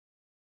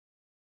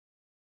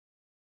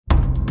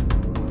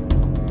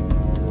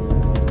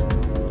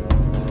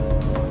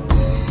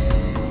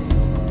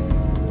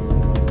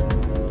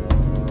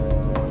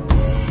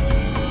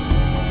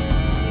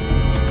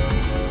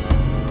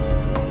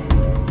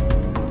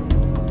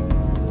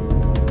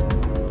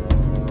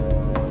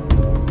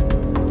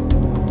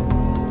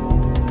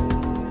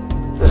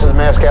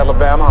Maersk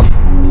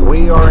Alabama.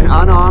 We are an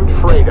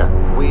unarmed freighter.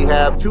 We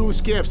have 2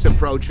 skiffs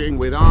approaching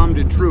with armed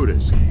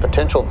intruders.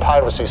 Potential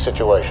piracy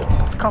situation.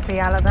 Copy,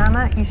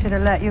 Alabama. You should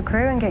alert your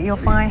crew and get your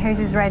fire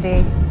hoses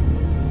ready.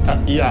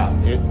 Yeah,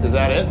 is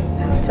that it?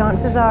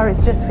 Chances are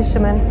it's just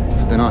fishermen.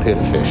 They're not here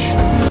to fish.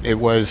 It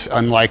was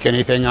unlike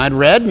anything I'd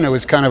read, and it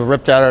was kind of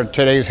ripped out of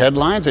today's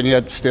headlines, and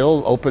yet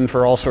still open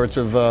for all sorts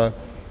of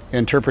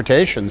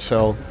interpretation.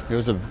 So it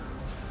was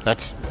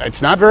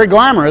it's not very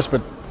glamorous,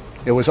 but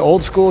it was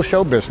old school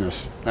show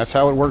business. That's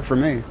how it worked for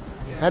me.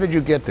 How did you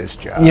get this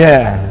job?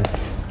 Yeah,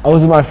 I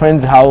was at my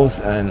friend's house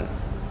and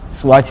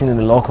was watching in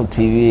the local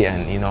TV,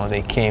 and you know,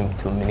 they came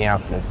to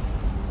Minneapolis.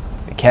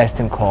 The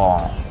casting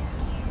call,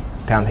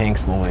 Tom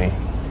Hanks movie.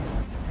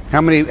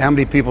 How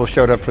many people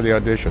showed up for the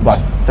audition? About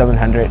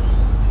 700.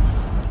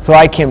 So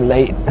I came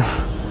late.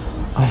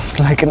 I was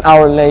like an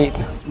hour late.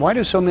 Why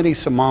do so many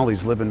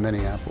Somalis live in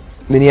Minneapolis?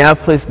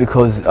 Minneapolis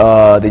because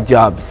the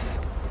jobs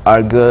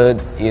are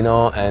good, you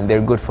know, and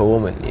they're good for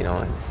women, you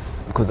know,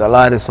 because a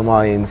lot of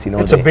Somalians, you know,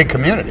 It's a big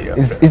community.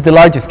 It's the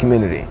largest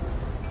community.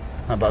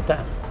 How about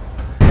that?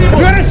 If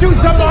you want to shoot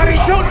somebody,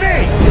 shoot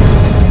me!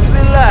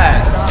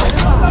 Relax.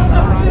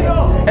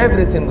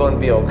 Everything gonna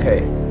be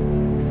okay.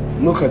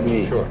 Look at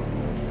me. Sure.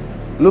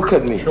 Look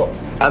at me. Sure.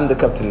 I'm the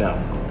captain now.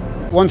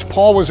 Once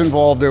Paul was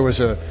involved, there was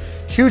a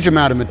huge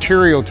amount of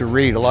material to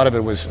read. A lot of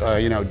it was,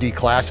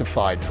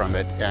 declassified from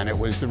it, and it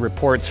was the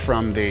reports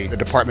from the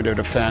Department of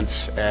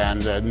Defense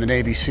and the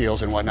Navy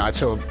SEALs and whatnot.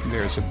 So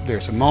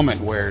there's a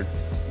moment where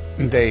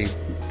they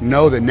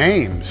know the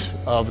names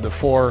of the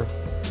 4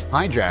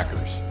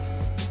 hijackers,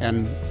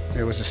 and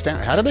it was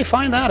astounding. How did they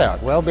find that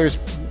out? Well,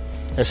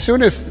 as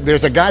soon as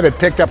there's a guy that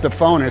picked up the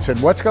phone and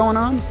said, "What's going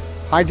on?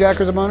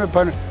 Hijackers among it?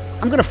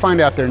 I'm going to find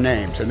out their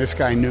names." And this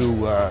guy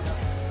knew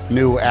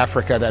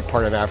Africa, that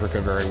part of Africa,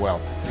 very well,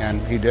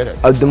 and he did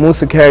it. The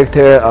Musa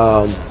character,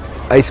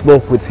 I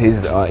spoke with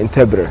his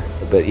interpreter,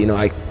 but you know,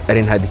 I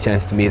didn't have the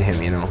chance to meet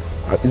him. You know,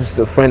 he was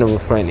a friend of a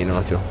friend. You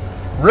know, too.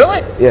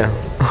 Really? Yeah.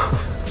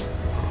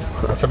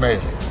 That's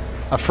amazing.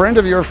 A friend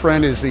of your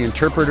friend is the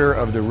interpreter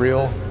of the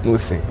real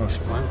Musa.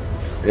 Wow.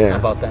 Yeah. How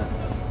about that?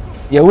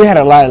 Yeah, we had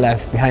a lot of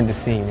laughs behind the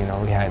scene. You know,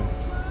 we had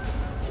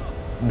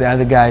the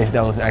other guys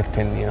that was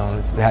acting. You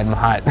know, we had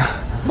Mahat.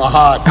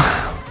 Mahat.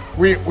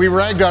 We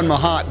ragged on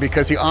Mahat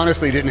because he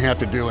honestly didn't have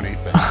to do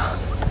anything.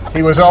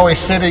 He was always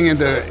sitting in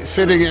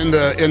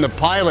the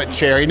pilot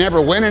chair. He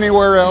never went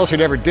anywhere else. He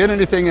never did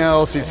anything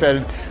else. He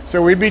said,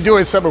 so we'd be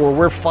doing something where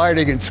we're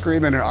fighting and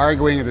screaming and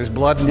arguing and there's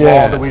blood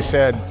involved, and we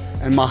said,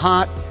 and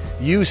Mahat,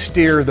 you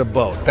steer the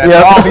boat. That's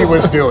all he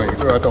was doing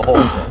throughout the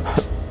whole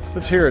thing.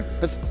 Let's hear it.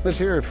 Let's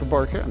hear it for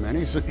Barquette, man.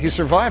 He's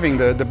surviving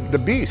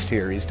the beast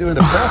here. He's doing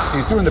the press.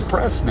 He's doing the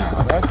press now.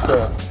 That's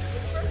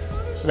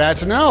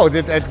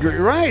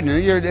right.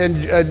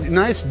 And a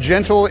nice,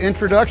 gentle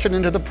introduction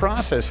into the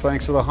process,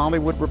 thanks to the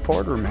Hollywood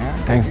Reporter, man.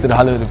 Thanks to the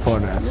Hollywood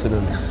Reporter,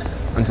 absolutely,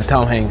 and to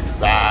Tom Hanks.